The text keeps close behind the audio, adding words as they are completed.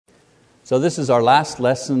So this is our last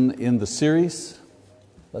lesson in the series,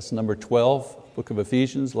 lesson number 12, book of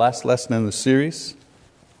Ephesians, last lesson in the series.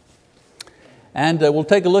 And we'll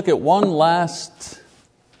take a look at one last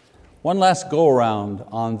go around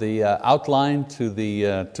on the outline to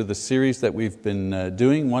the series that we've been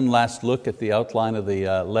doing. One last look at the outline of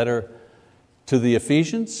the letter to the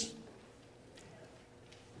Ephesians.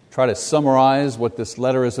 Try to summarize what this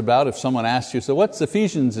letter is about. If someone asks you, so what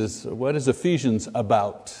is Ephesians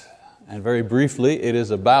about? And very briefly, it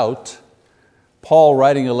is about Paul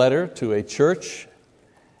writing a letter to a church.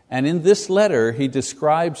 And in this letter, he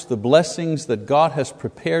describes the blessings that God has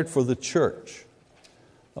prepared for the church.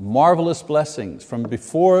 The marvelous blessings from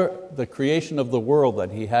before the creation of the world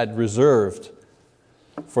that He had reserved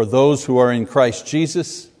for those who are in Christ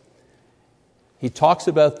Jesus. He talks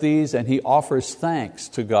about these and he offers thanks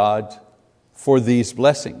to God for these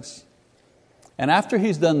blessings. And after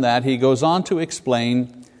he's done that, he goes on to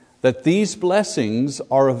explain that these blessings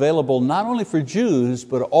are available not only for Jews,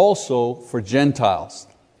 but also for Gentiles.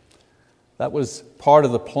 That was part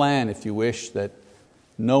of the plan, if you wish, that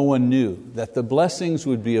no one knew, that the blessings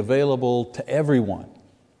would be available to everyone.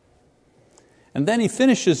 And then he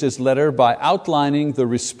finishes his letter by outlining the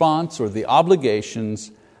response or the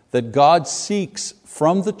obligations that God seeks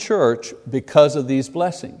from the church because of these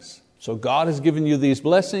blessings. So God has given you these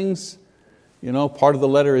blessings, part of the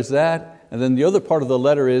letter is that, and then the other part of the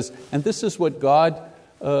letter is, and this is what God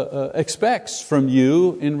expects from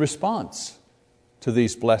you in response to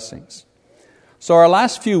these blessings. So our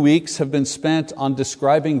last few weeks have been spent on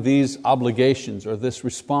describing these obligations or this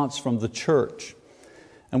response from the church.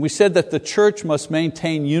 And we said that the church must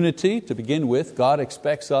maintain unity to begin with. God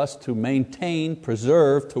expects us to maintain,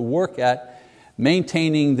 preserve, to work at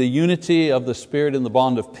maintaining the unity of the Spirit in the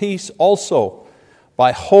bond of peace, also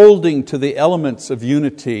by holding to the elements of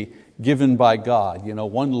unity given by God.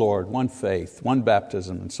 One Lord, one faith, one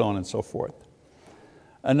baptism, and so on and so forth.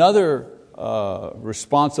 Another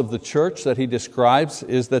response of the church that he describes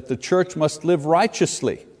is that the church must live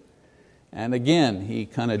righteously. And again, he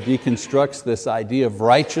kind of deconstructs this idea of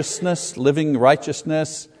righteousness, living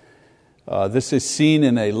righteousness. This is seen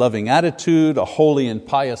in a loving attitude, a holy and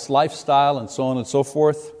pious lifestyle, and so on and so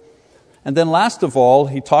forth. And then last of all,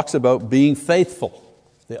 he talks about being faithful,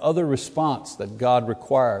 the other response that God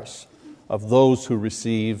requires of those who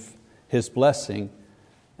receive His blessing,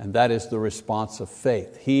 and that is the response of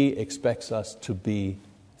faith. He expects us to be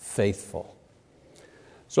faithful.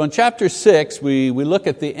 So in chapter 6, we look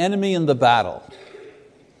at the enemy in the battle.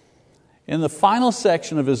 In the final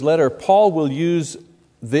section of his letter, Paul will use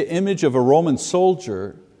the image of a Roman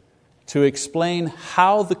soldier to explain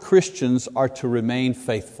how the Christians are to remain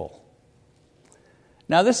faithful.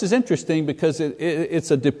 Now this is interesting because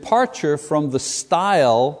it's a departure from the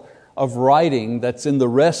style of writing that's in the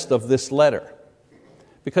rest of this letter.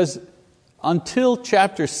 Because until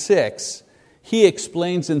chapter 6, he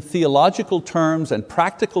explains in theological terms and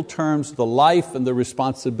practical terms the life and the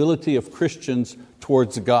responsibility of Christians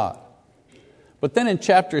towards God. But then in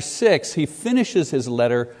chapter 6, he finishes his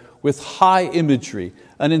letter with high imagery,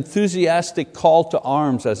 an enthusiastic call to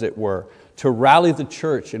arms, as it were, to rally the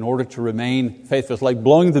church in order to remain faithful. It's like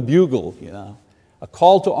blowing the bugle, a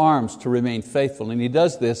call to arms to remain faithful. And he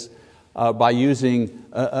does this by using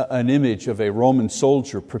an image of a Roman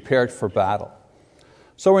soldier prepared for battle.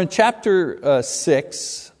 So we're in chapter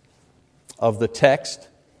 6 of the text,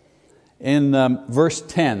 in verse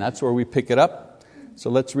 10, that's where we pick it up. So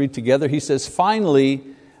let's read together. He says, "Finally,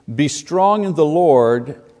 be strong in the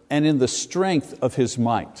Lord and in the strength of His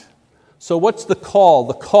might." So what's the call?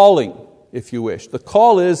 The calling, if you wish. The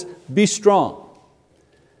call is, be strong.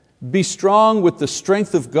 Be strong with the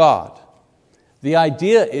strength of God. The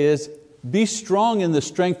idea is, be strong in the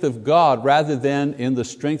strength of God rather than in the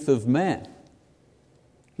strength of man.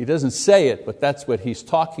 He doesn't say it, but that's what he's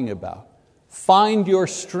talking about. Find your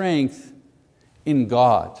strength in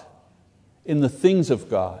God, in the things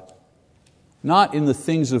of God, not in the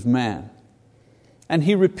things of man. And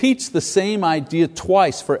he repeats the same idea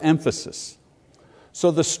twice for emphasis.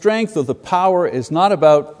 So the strength or the power is not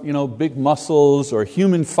about big muscles or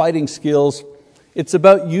human fighting skills. It's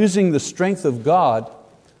about using the strength of God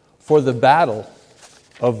for the battle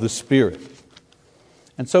of the Spirit.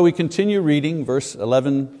 And so we continue reading verse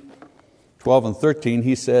 11, 12 and 13.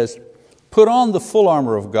 He says, "Put on the full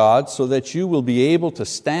armor of God so that you will be able to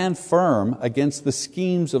stand firm against the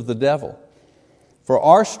schemes of the devil. For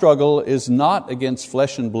our struggle is not against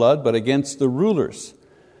flesh and blood, but against the rulers,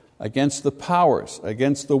 against the powers,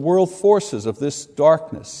 against the world forces of this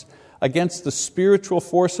darkness, against the spiritual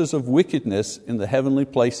forces of wickedness in the heavenly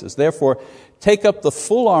places. Therefore, Take up the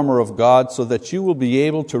full armor of God so that you will be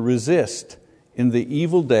able to resist in the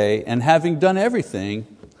evil day, and having done everything,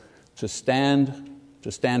 to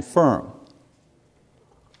stand firm.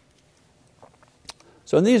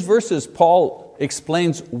 So in these verses, Paul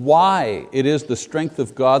explains why it is the strength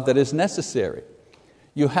of God that is necessary.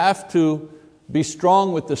 You have to be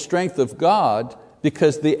strong with the strength of God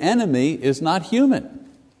because the enemy is not human.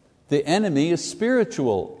 The enemy is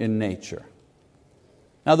spiritual in nature.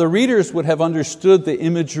 Now the readers would have understood the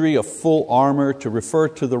imagery of full armor to refer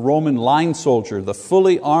to the Roman line soldier, the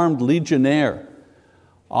fully armed legionnaire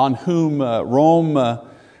on whom Rome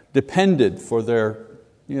depended for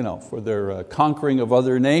their conquering of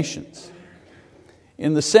other nations.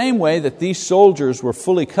 In the same way that these soldiers were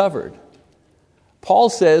fully covered, Paul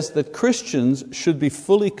says that Christians should be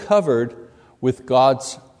fully covered with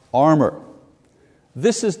God's armor.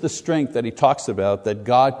 This is the strength that he talks about that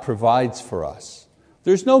God provides for us.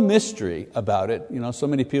 There's no mystery about it. So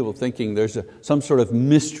many people thinking there's some sort of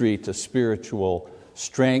mystery to spiritual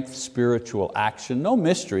strength, spiritual action. No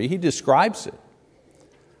mystery, he describes it.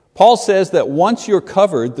 Paul says that once you're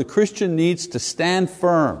covered, the Christian needs to stand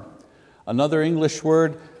firm. Another English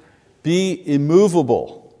word, be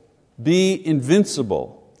immovable, be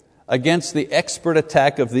invincible against the expert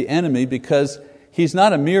attack of the enemy, because he's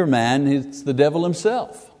not a mere man, it's the devil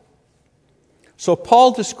himself. So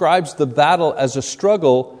Paul describes the battle as a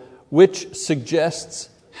struggle which suggests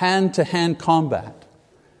hand-to-hand combat.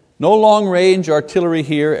 No long-range artillery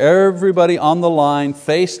here, everybody on the line,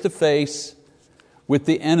 face-to-face with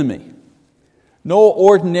the enemy. No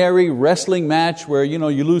ordinary wrestling match where you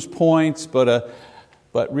lose points, but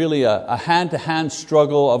really a hand-to-hand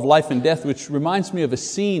struggle of life and death, which reminds me of a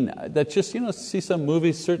scene that just, see some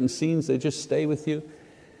movies, certain scenes, they just stay with you.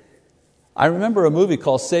 I remember a movie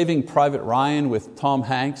called Saving Private Ryan with Tom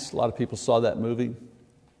Hanks. A lot of people saw that movie.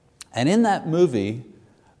 And in that movie,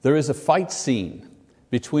 there is a fight scene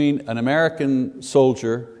between an American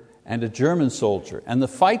soldier and a German soldier. And the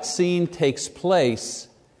fight scene takes place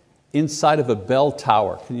inside of a bell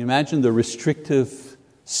tower. Can you imagine the restrictive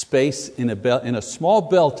space in a small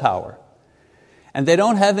bell tower? And they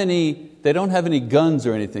don't have any guns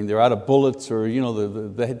or anything. They're out of bullets, or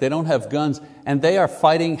they don't have guns, and they are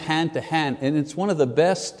fighting hand to hand. And it's one of the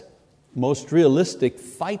best, most realistic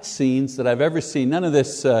fight scenes that I've ever seen. None of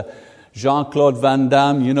this Jean-Claude Van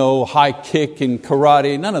Damme, high kick and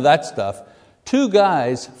karate, none of that stuff. Two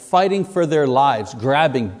guys fighting for their lives,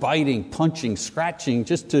 grabbing, biting, punching, scratching,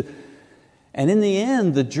 and in the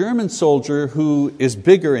end, the German soldier, who is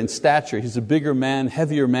bigger in stature, he's a bigger man,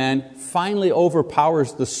 heavier man, finally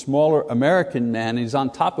overpowers the smaller American man, and he's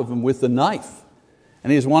on top of him with the knife.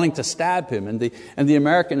 And he's wanting to stab him, and the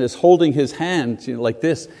American is holding his hand like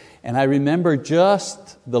this. And I remember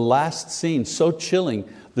just the last scene, so chilling,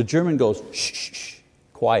 the German goes, shh, shh, shh,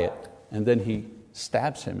 quiet, and then he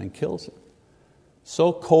stabs him and kills him.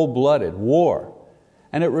 So cold-blooded, war.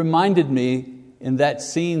 And it reminded me in that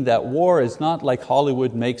scene that war is not like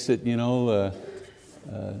Hollywood makes it, kind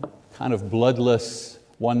of bloodless,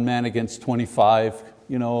 one man against 25,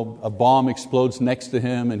 a bomb explodes next to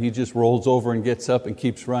him and he just rolls over and gets up and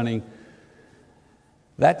keeps running.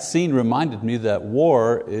 That scene reminded me that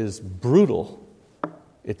war is brutal,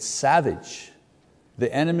 it's savage.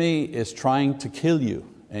 The enemy is trying to kill you,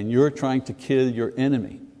 and you're trying to kill your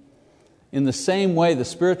enemy. In the same way, the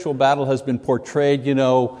spiritual battle has been portrayed,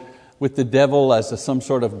 with the devil as some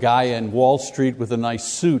sort of guy in Wall Street with a nice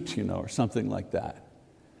suit, or something like that.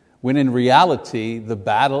 When in reality, the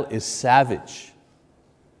battle is savage,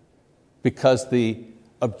 because the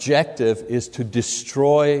objective is to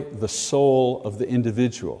destroy the soul of the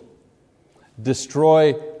individual,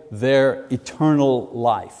 destroy their eternal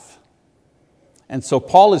life. And so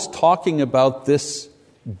Paul is talking about this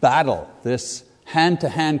battle, this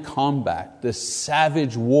hand-to-hand combat, this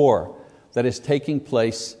savage war that is taking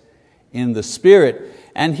place in the spirit.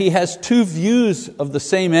 And he has two views of the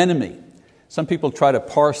same enemy. Some people try to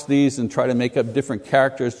parse these and try to make up different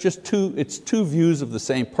characters. It's two views of the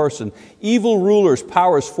same person. Evil rulers,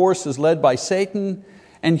 powers, forces led by Satan,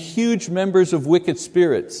 and huge members of wicked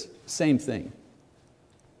spirits, same thing.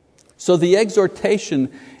 So the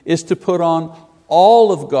exhortation is to put on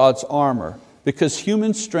all of God's armor, because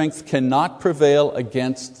human strength cannot prevail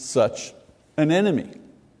against such an enemy.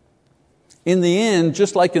 In the end,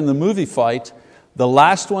 just like in the movie fight, the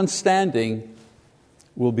last one standing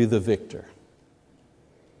will be the victor.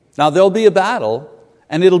 Now there'll be a battle,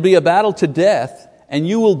 and it'll be a battle to death, and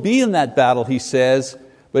you will be in that battle, he says,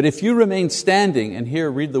 but if you remain standing, and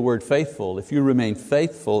here read the word faithful, if you remain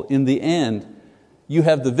faithful, in the end, you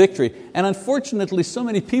have the victory. And unfortunately, so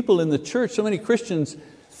many people in the church, so many Christians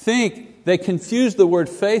think they confuse the word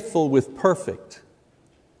faithful with perfect.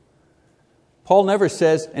 Paul never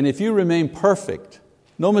says, and if you remain perfect,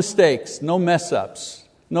 no mistakes, no mess ups,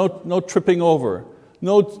 no tripping over,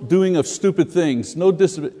 no doing of stupid things,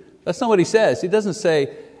 that's not what he says. He doesn't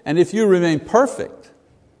say, and if you remain perfect.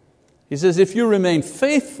 He says, if you remain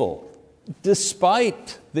faithful,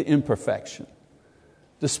 despite the imperfection,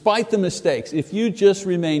 despite the mistakes, if you just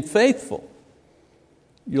remain faithful,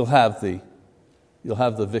 you'll have the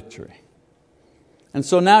victory. And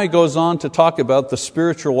so now he goes on to talk about the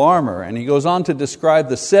spiritual armor, and he goes on to describe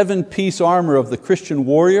the 7-piece armor of the Christian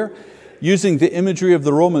warrior, using the imagery of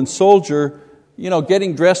the Roman soldier,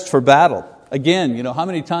 getting dressed for battle. Again, how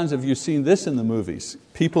many times have you seen this in the movies?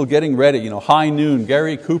 People getting ready, high noon,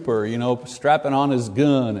 Gary Cooper, strapping on his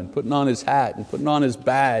gun and putting on his hat and putting on his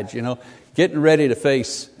badge, getting ready to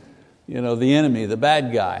face, the enemy, the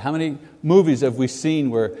bad guy. How many movies have we seen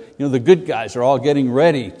where, the good guys are all getting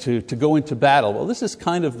ready to go into battle? Well, this is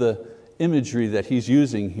kind of the imagery that he's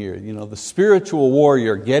using here. The spiritual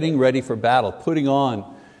warrior getting ready for battle, putting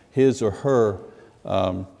on his or her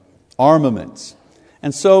armaments.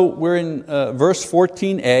 And so we're in verse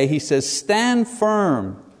 14a. He says, stand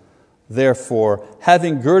firm, therefore,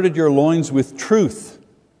 having girded your loins with truth.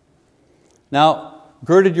 Now,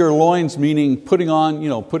 girded your loins meaning putting on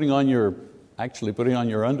your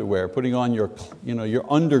underwear, putting on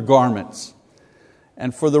your undergarments.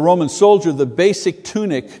 And for the Roman soldier, the basic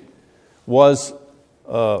tunic was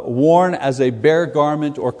worn as a bare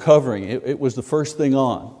garment or covering. It was the first thing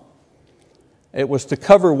on. It was to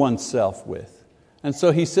cover oneself with. And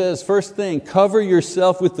so he says, first thing, cover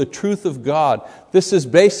yourself with the truth of God. This is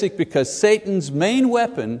basic because Satan's main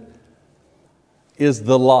weapon is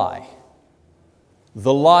the lie.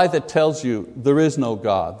 The lie that tells you there is no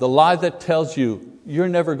God. The lie that tells you you're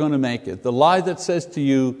never going to make it. The lie that says to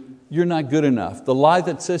you you're not good enough. The lie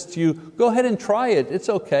that says to you, go ahead and try it. It's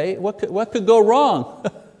okay. What could go wrong?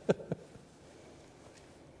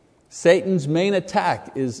 Satan's main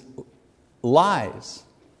attack is lies.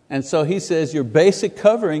 And so he says your basic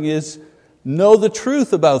covering is know the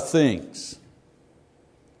truth about things.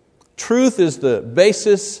 Truth is the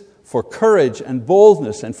basis for courage and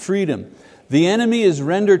boldness and freedom. The enemy is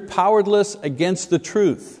rendered powerless against the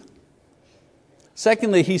truth.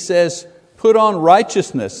 Secondly, he says, put on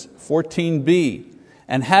righteousness, 14b,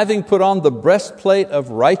 and having put on the breastplate of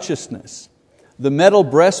righteousness, the metal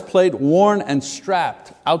breastplate worn and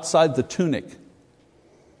strapped outside the tunic.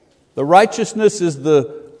 The righteousness is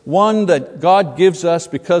the one that God gives us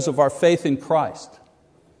because of our faith in Christ.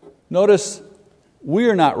 Notice, we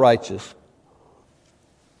are not righteous.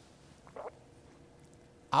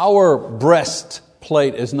 Our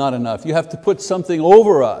breastplate is not enough. You have to put something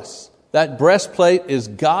over us. That breastplate is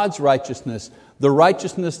God's righteousness, the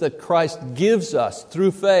righteousness that Christ gives us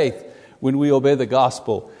through faith when we obey the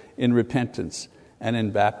gospel in repentance and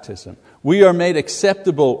in baptism. We are made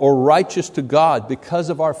acceptable or righteous to God because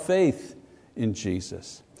of our faith in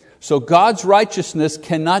Jesus. So God's righteousness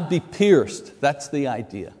cannot be pierced. That's the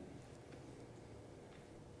idea.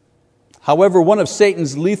 However, one of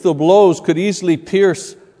Satan's lethal blows could easily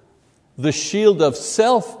pierce the shield of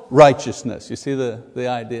self-righteousness. You see the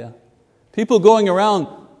idea? People going around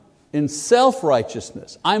in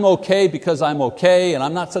self-righteousness. I'm okay because I'm okay, and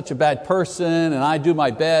I'm not such a bad person, and I do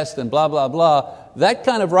my best, and blah, blah, blah. That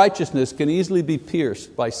kind of righteousness can easily be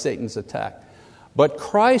pierced by Satan's attack. But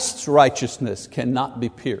Christ's righteousness cannot be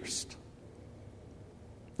pierced.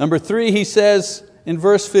 Number 3, he says in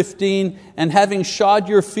verse 15, and having shod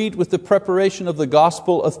your feet with the preparation of the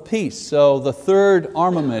gospel of peace. So the third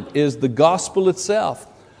armament is the gospel itself.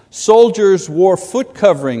 Soldiers wore foot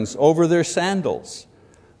coverings over their sandals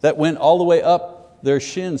that went all the way up their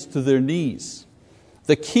shins to their knees.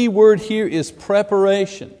 The key word here is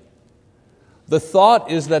preparation. The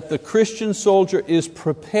thought is that the Christian soldier is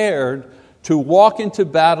prepared to walk into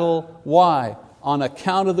battle. Why? On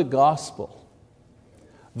account of the gospel.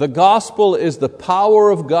 The gospel is the power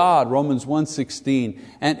of God, Romans 1:16,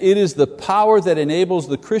 and it is the power that enables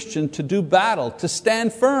the Christian to do battle, to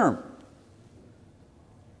stand firm.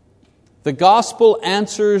 The gospel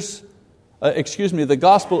assures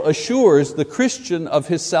the Christian of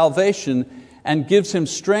his salvation and gives him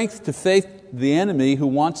strength to face the enemy who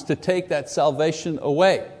wants to take that salvation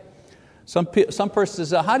away. Some person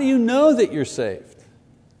says, how do you know that you're saved?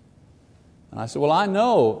 And I said, well, I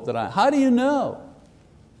know that how do you know?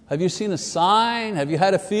 Have you seen a sign? Have you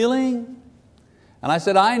had a feeling? And I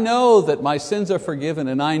said, I know that my sins are forgiven,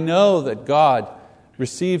 and I know that God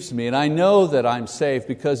receives me, and I know that I'm saved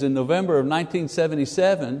because in November of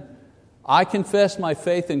 1977, I confessed my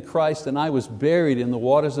faith in Christ and I was buried in the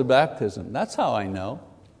waters of baptism. That's how I know.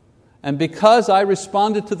 And because I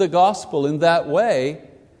responded to the gospel in that way,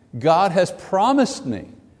 God has promised me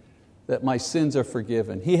that my sins are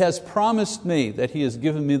forgiven. He has promised me that He has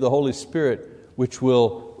given me the Holy Spirit,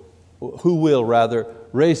 who will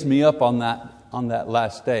raise me up on that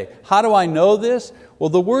last day. How do I know this? Well,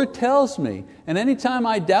 the Word tells me. And anytime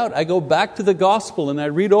I doubt, I go back to the gospel and I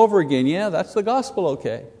read over again, yeah, that's the gospel,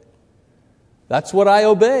 okay. That's what I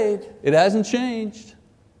obeyed. It hasn't changed.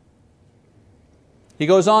 He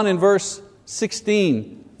goes on in verse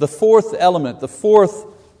 16, the fourth element, the fourth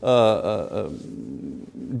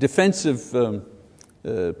defensive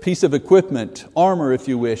piece of equipment, armor if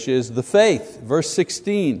you wish, is the faith. Verse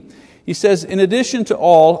 16, he says, in addition to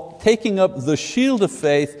all, taking up the shield of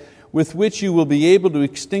faith with which you will be able to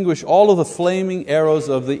extinguish all of the flaming arrows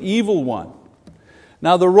of the evil one.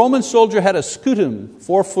 Now the Roman soldier had a scutum,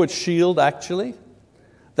 4-foot shield actually,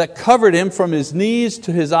 that covered him from his knees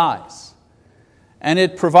to his eyes. And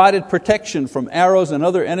it provided protection from arrows and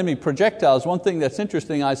other enemy projectiles. One thing that's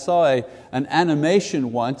interesting, I saw an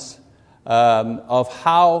animation once of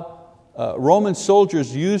how Roman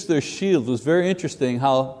soldiers used their shields. It was very interesting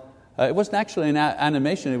how, it wasn't actually an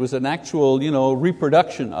animation, it was an actual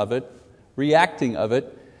reproduction of it, reacting of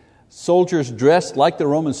it. Soldiers dressed like the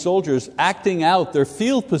Roman soldiers, acting out their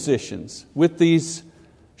field positions with these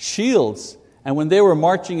shields. And when they were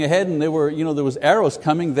marching ahead and there was arrows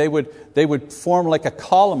coming, they would form like a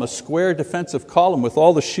column, a square defensive column with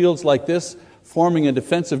all the shields like this, forming a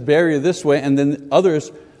defensive barrier this way, and then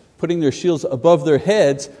others putting their shields above their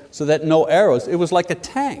heads so that no arrows. It was like a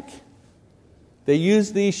tank. They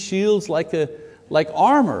used these shields like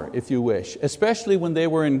armor, if you wish, especially when they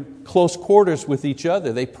were in close quarters with each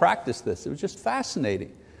other. They practiced this. It was just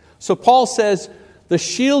fascinating. So Paul says, the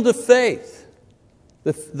shield of faith.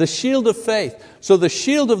 The shield of faith. So the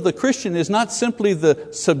shield of the Christian is not simply the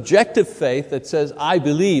subjective faith that says, I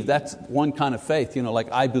believe. That's one kind of faith.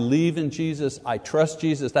 Like I believe in Jesus, I trust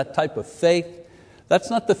Jesus, that type of faith. That's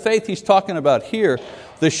not the faith he's talking about here.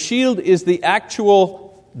 The shield is the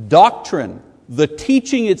actual doctrine, the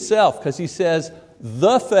teaching itself, because he says,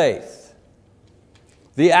 the faith.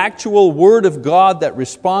 The actual Word of God that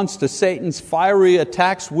responds to Satan's fiery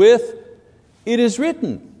attacks with, it is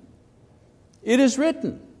written. It is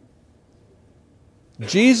written.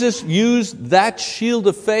 Jesus used that shield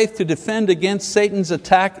of faith to defend against Satan's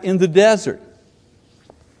attack in the desert.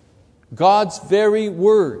 God's very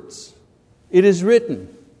words. It is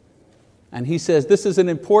written. And he says this is an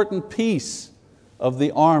important piece of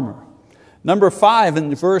the armor. Number 5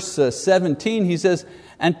 in verse 17 he says,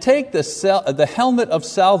 and take the helmet of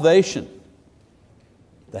salvation.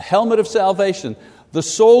 The helmet of salvation. The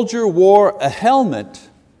soldier wore a helmet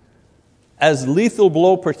as lethal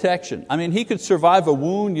blow protection. I mean, he could survive a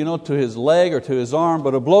wound to his leg or to his arm,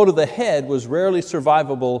 but a blow to the head was rarely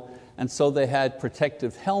survivable, and so they had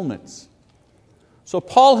protective helmets. So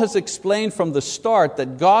Paul has explained from the start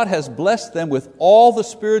that God has blessed them with all the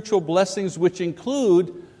spiritual blessings which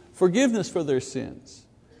include forgiveness for their sins,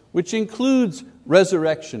 which includes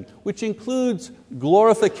resurrection, which includes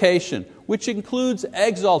glorification, which includes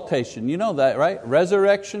exaltation. You know that, right?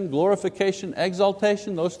 Resurrection, glorification,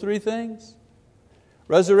 exaltation, those three things.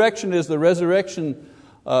 Resurrection is the resurrection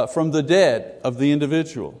from the dead of the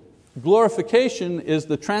individual. Glorification is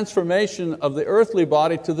the transformation of the earthly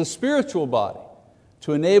body to the spiritual body,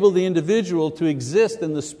 to enable the individual to exist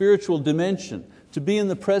in the spiritual dimension, to be in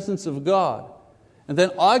the presence of God. And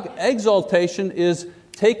then exaltation is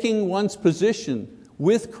taking one's position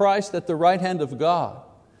with Christ at the right hand of God.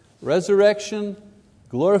 Resurrection,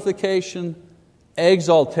 glorification,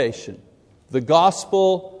 exaltation. The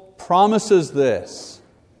gospel promises this.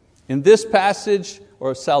 In this passage,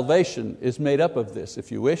 or salvation is made up of this,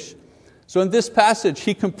 if you wish. So in this passage,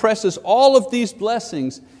 he compresses all of these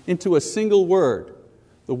blessings into a single word.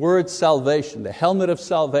 The word salvation, the helmet of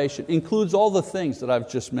salvation, includes all the things that I've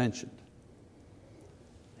just mentioned.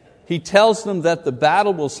 He tells them that the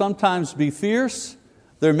battle will sometimes be fierce,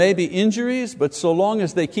 there may be injuries, but so long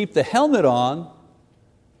as they keep the helmet on,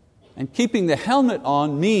 and keeping the helmet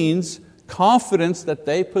on means confidence that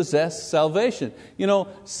they possess salvation.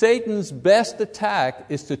 Satan's best attack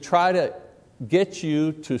is to try to get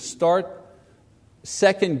you to start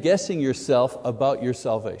second guessing yourself about your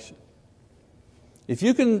salvation. If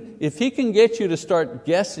he can get you to start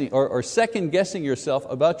guessing or second guessing yourself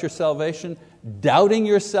about your salvation, doubting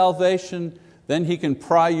your salvation, then he can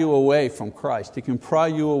pry you away from Christ. He can pry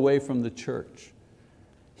you away from the church.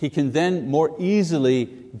 He can then more easily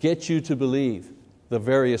get you to believe the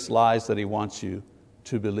various lies that he wants you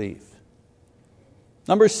to believe.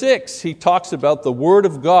 Number 6, he talks about the Word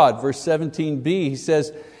of God, verse 17b. He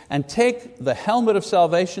says, and take the helmet of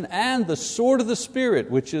salvation and the sword of the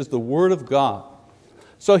Spirit, which is the Word of God.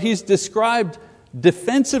 So he's described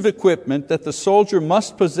defensive equipment that the soldier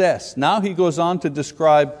must possess. Now he goes on to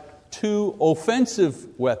describe 2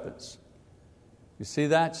 offensive weapons. You see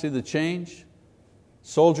that? See the change?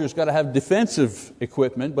 Soldier's got to have defensive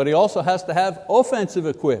equipment, but he also has to have offensive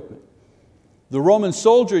equipment. The Roman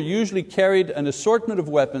soldier usually carried an assortment of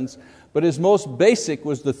weapons, but his most basic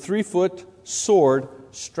was the 3-foot sword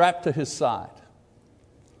strapped to his side.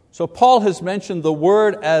 So Paul has mentioned the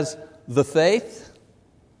Word as the faith,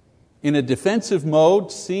 in a defensive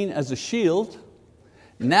mode, seen as a shield.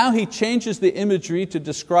 Now he changes the imagery to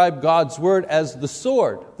describe God's Word as the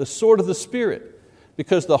sword of the Spirit,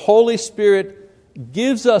 because the Holy Spirit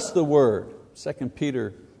gives us the Word. 2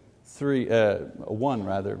 Peter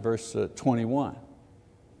 1, verse 21.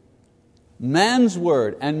 Man's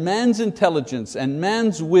word and man's intelligence and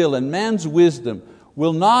man's will and man's wisdom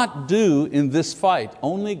will not do in this fight.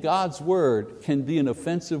 Only God's Word can be an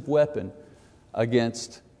offensive weapon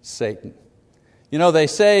against Satan. You know, they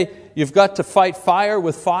say you've got to fight fire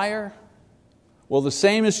with fire. Well, the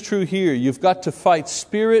same is true here. You've got to fight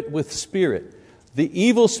spirit with spirit. The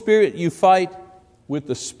evil spirit you fight with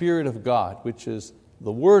the Spirit of God, which is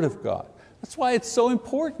the Word of God. That's why it's so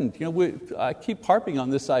important. You know, I keep harping on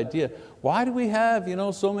this idea. Why do we have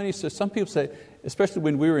so many? Some people say, especially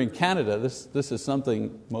when we were in Canada, this is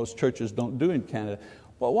something most churches don't do in Canada.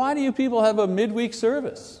 Well, why do you people have a midweek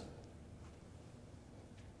service?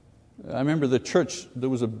 I remember there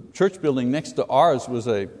was a church building next to ours, was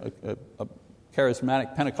a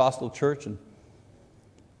charismatic Pentecostal church, and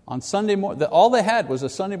on Sunday morning, all they had was a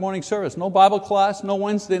Sunday morning service, no Bible class, no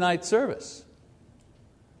Wednesday night service.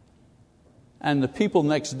 And the people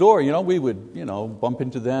next door, we would bump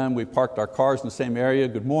into them. We parked our cars in the same area.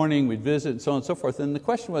 Good morning, we'd visit, and so on and so forth. And the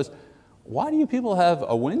question was, why do you people have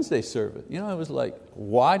a Wednesday service? It was like,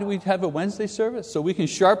 why do we have a Wednesday service? So we can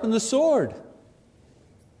sharpen the sword.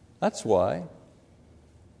 That's why.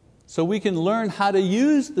 So we can learn how to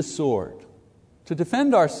use the sword to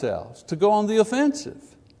defend ourselves, to go on the offensive.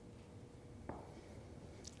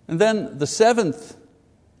 And then the 7th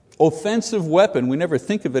offensive weapon, we never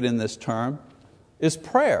think of it in this term, is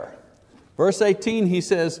prayer. Verse 18, he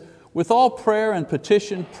says, with all prayer and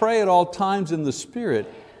petition, pray at all times in the Spirit,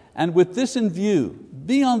 and with this in view,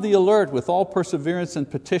 be on the alert with all perseverance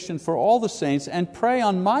and petition for all the saints, and pray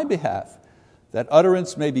on my behalf, that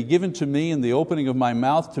utterance may be given to me in the opening of my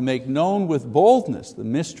mouth to make known with boldness the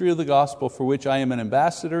mystery of the gospel, for which I am an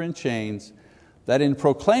ambassador in chains, that in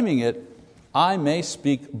proclaiming it I may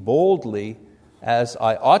speak boldly as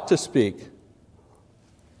I ought to speak.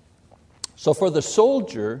 So for the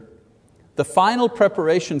soldier, the final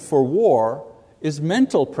preparation for war is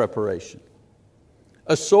mental preparation.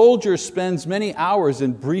 A soldier spends many hours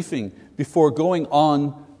in briefing before going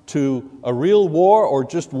on to a real war or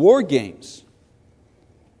just war games.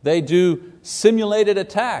 They do simulated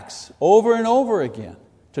attacks over and over again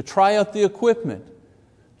to try out the equipment,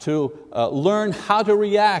 to learn how to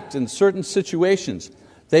react in certain situations.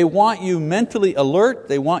 They want you mentally alert,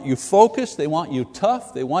 they want you focused, they want you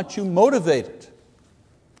tough, they want you motivated.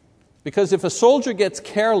 Because if a soldier gets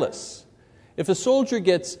careless, if a soldier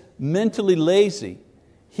gets mentally lazy,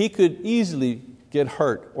 he could easily get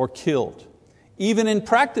hurt or killed. Even in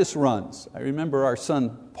practice runs. I remember our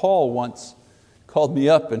son Paul once called me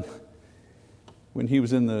up when he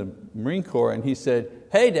was in the Marine Corps, and he said,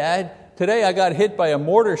 "Hey Dad, today I got hit by a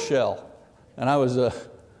mortar shell." And I was a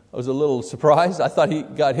little surprised. I thought he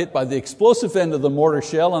got hit by the explosive end of the mortar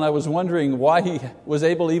shell, and I was wondering why he was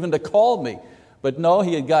able even to call me. But no,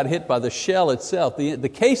 he had got hit by the shell itself. The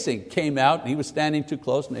casing came out, and he was standing too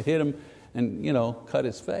close, and it hit him and cut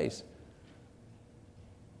his face.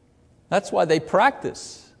 That's why they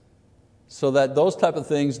practice, so that those type of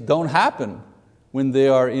things don't happen when they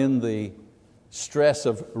are in the stress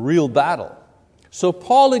of real battle. So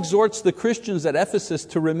Paul exhorts the Christians at Ephesus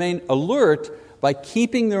to remain alert by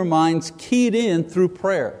keeping their minds keyed in through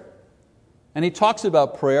prayer. And he talks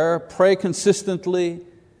about prayer, pray consistently,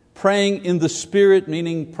 praying in the Spirit,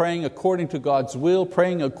 meaning praying according to God's will,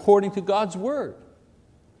 praying according to God's Word.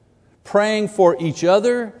 Praying for each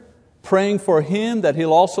other, praying for him that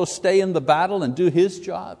he'll also stay in the battle and do his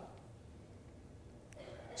job.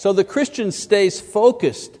 So the Christian stays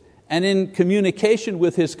focused and in communication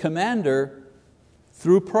with his commander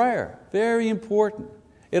through prayer. Very important.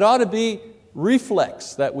 It ought to be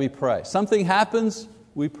reflex that we pray. Something happens,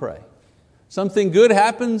 we pray. Something good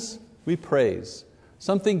happens, we praise.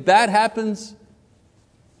 Something bad happens,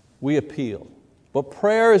 we appeal. But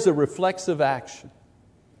prayer is a reflexive action.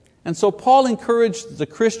 And so Paul encouraged the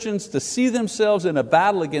Christians to see themselves in a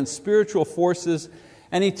battle against spiritual forces,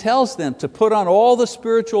 and he tells them to put on all the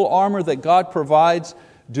spiritual armor that God provides.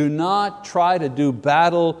 Do not try to do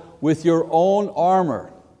battle with your own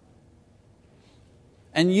armor.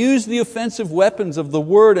 And use the offensive weapons of the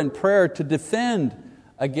word and prayer to defend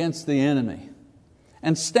against the enemy.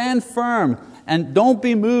 And stand firm and don't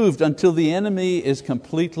be moved until the enemy is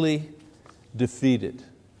completely defeated.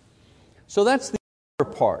 So that's the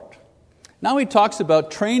armor part. Now he talks about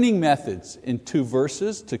training methods in 2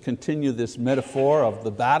 verses to continue this metaphor of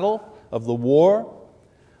the battle, of the war.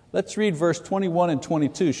 Let's read verse 21 and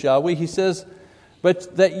 22, shall we? He says,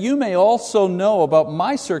 "But that you may also know about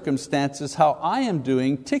my circumstances, how I am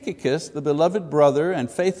doing, Tychicus, the beloved brother and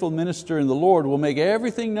faithful minister in the Lord, will make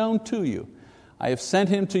everything known to you. I have sent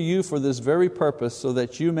him to you for this very purpose, so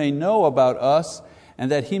that you may know about us and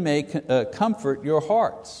that he may comfort your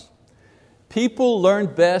hearts." People learn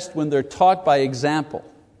best when they're taught by example.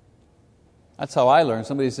 That's how I learn.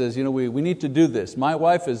 Somebody says, we need to do this. My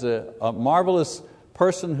wife is a marvelous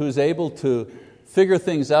person who's able to figure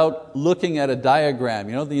things out looking at a diagram.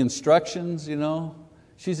 The instructions,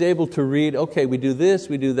 She's able to read, okay, we do this,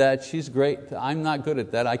 we do that. She's great. I'm not good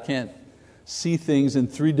at that. I can't see things in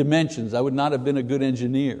 3 dimensions. I would not have been a good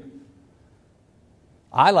engineer.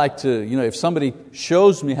 I like to, if somebody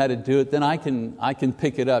shows me how to do it, then I can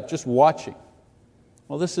pick it up just watching.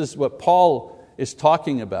 Well, this is what Paul is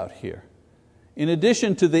talking about here. In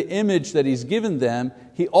addition to the image that he's given them,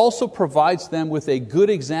 he also provides them with a good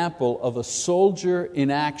example of a soldier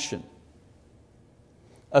in action.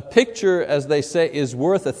 A picture, as they say, is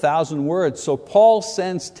worth 1,000 words. So Paul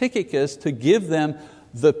sends Tychicus to give them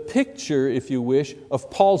the picture, if you wish, of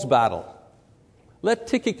Paul's battle. Let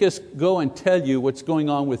Tychicus go and tell you what's going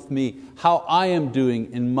on with me, how I am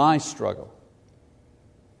doing in my struggle.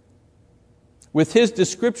 With his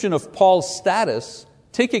description of Paul's status,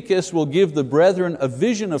 Tychicus will give the brethren a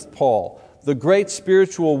vision of Paul, the great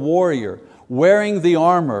spiritual warrior, wearing the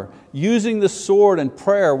armor, using the sword and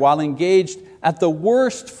prayer while engaged at the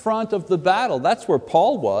worst front of the battle. That's where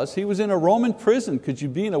Paul was. He was in a Roman prison. Could you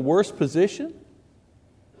be in a worse position?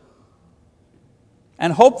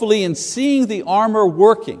 And hopefully in seeing the armor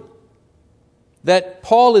working, that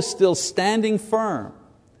Paul is still standing firm,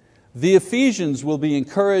 the Ephesians will be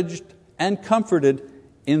encouraged and comforted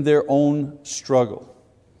in their own struggle.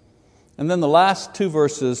 And then the last 2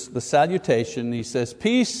 verses, the salutation, he says,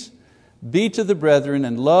 "Peace be to the brethren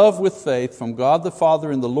and love with faith from God the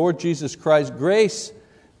Father and the Lord Jesus Christ. Grace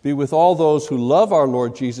be with all those who love our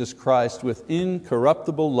Lord Jesus Christ with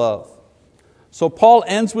incorruptible love." So Paul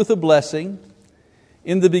ends with a blessing.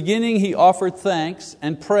 In the beginning he offered thanks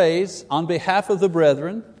and praise on behalf of the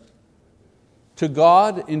brethren to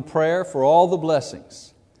God in prayer for all the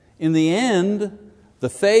blessings. In the end, the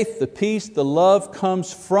faith, the peace, the love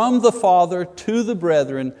comes from the Father to the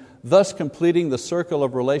brethren, thus completing the circle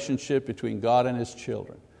of relationship between God and His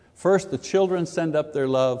children. First, the children send up their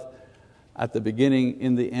love. At the beginning,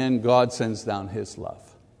 in the end, God sends down His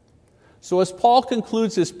love. So as Paul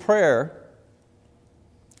concludes his prayer,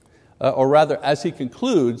 or rather as he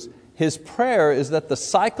concludes, his prayer is that the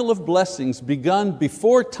cycle of blessings begun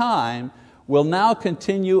before time will now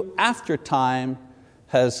continue after time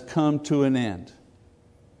has come to an end.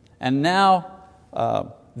 And now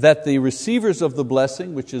that the receivers of the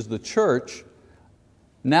blessing, which is the church,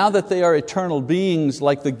 now that they are eternal beings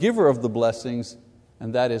like the giver of the blessings,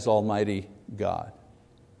 and that is Almighty God.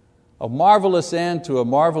 A marvelous end to a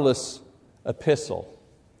marvelous epistle.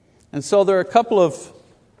 And so there are a couple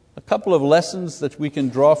of lessons that we can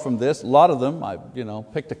draw from this. A lot of them, I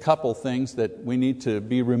picked a couple things that we need to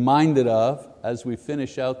be reminded of as we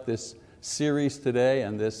finish out this series today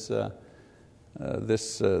and this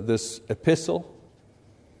epistle.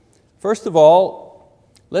 First of all,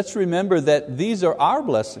 let's remember that these are our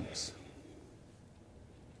blessings.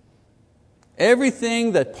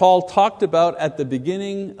 Everything that Paul talked about at the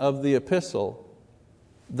beginning of the epistle,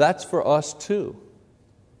 that's for us too.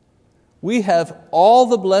 We have all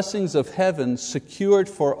the blessings of heaven secured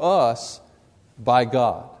for us by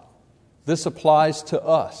God. This applies to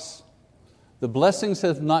us. The blessings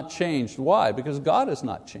have not changed. Why? Because God has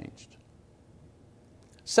not changed.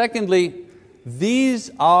 Secondly,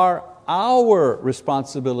 these are our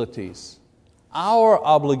responsibilities, our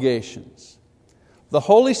obligations. The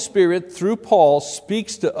Holy Spirit, through Paul,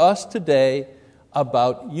 speaks to us today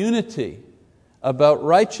about unity, about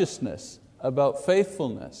righteousness, about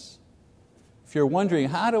faithfulness. If you're wondering,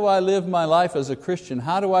 how do I live my life as a Christian?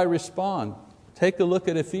 How do I respond? Take a look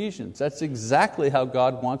at Ephesians. That's exactly how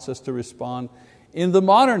God wants us to respond in the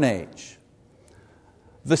modern age.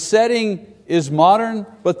 The setting is modern,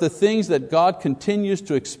 but the things that God continues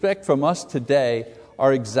to expect from us today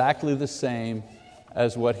are exactly the same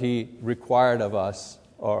as what He required of us,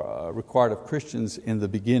 or required of Christians in the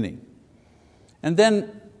beginning. And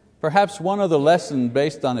then perhaps one other lesson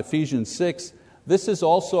based on Ephesians 6, this is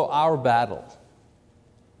also our battle.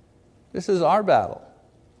 This is our battle.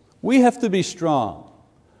 We have to be strong.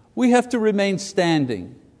 We have to remain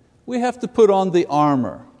standing. We have to put on the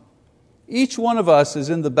armor. Each one of us is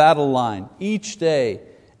in the battle line each day,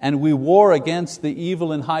 and we war against the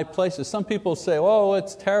evil in high places. Some people say, oh,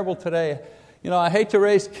 it's terrible today. I hate to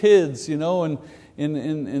raise kids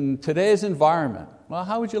in today's environment. Well,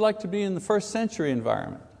 how would you like to be in the first century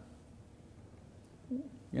environment?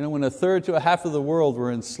 When a third to a half of the world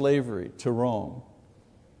were in slavery to Rome,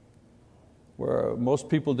 where most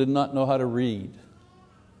people did not know how to read,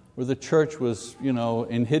 where the church was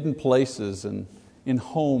in hidden places and in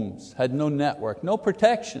homes, had no network, no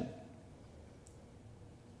protection. In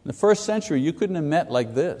the first century, you couldn't have met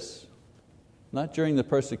like this, not during the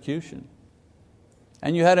persecution.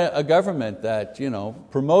 And you had a government that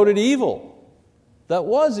promoted evil, that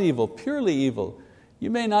was evil, purely evil.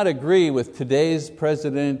 You may not agree with today's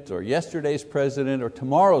president or yesterday's president or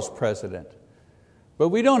tomorrow's president, but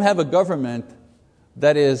we don't have a government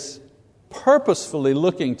that is purposefully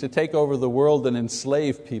looking to take over the world and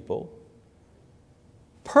enslave people,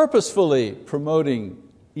 purposefully promoting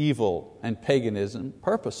evil and paganism,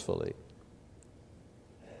 purposefully.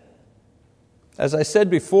 As I said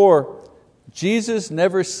before, Jesus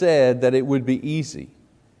never said that it would be easy.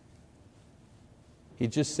 He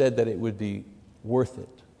just said that it would be worth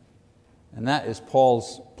it. And that is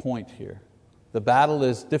Paul's point here. The battle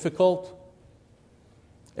is difficult.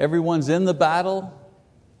 Everyone's in the battle,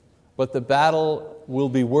 but the battle will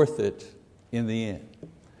be worth it in the end.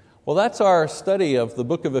 Well, that's our study of the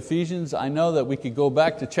book of Ephesians. I know that we could go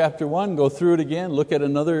back to chapter 1, go through it again, look at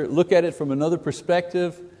it from another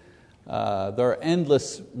perspective. There are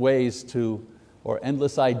endless ways or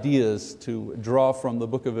endless ideas to draw from the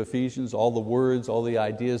book of Ephesians, all the words, all the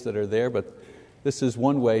ideas that are there, but this is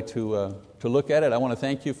one way to look at it. I want to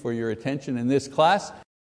thank you for your attention in this class.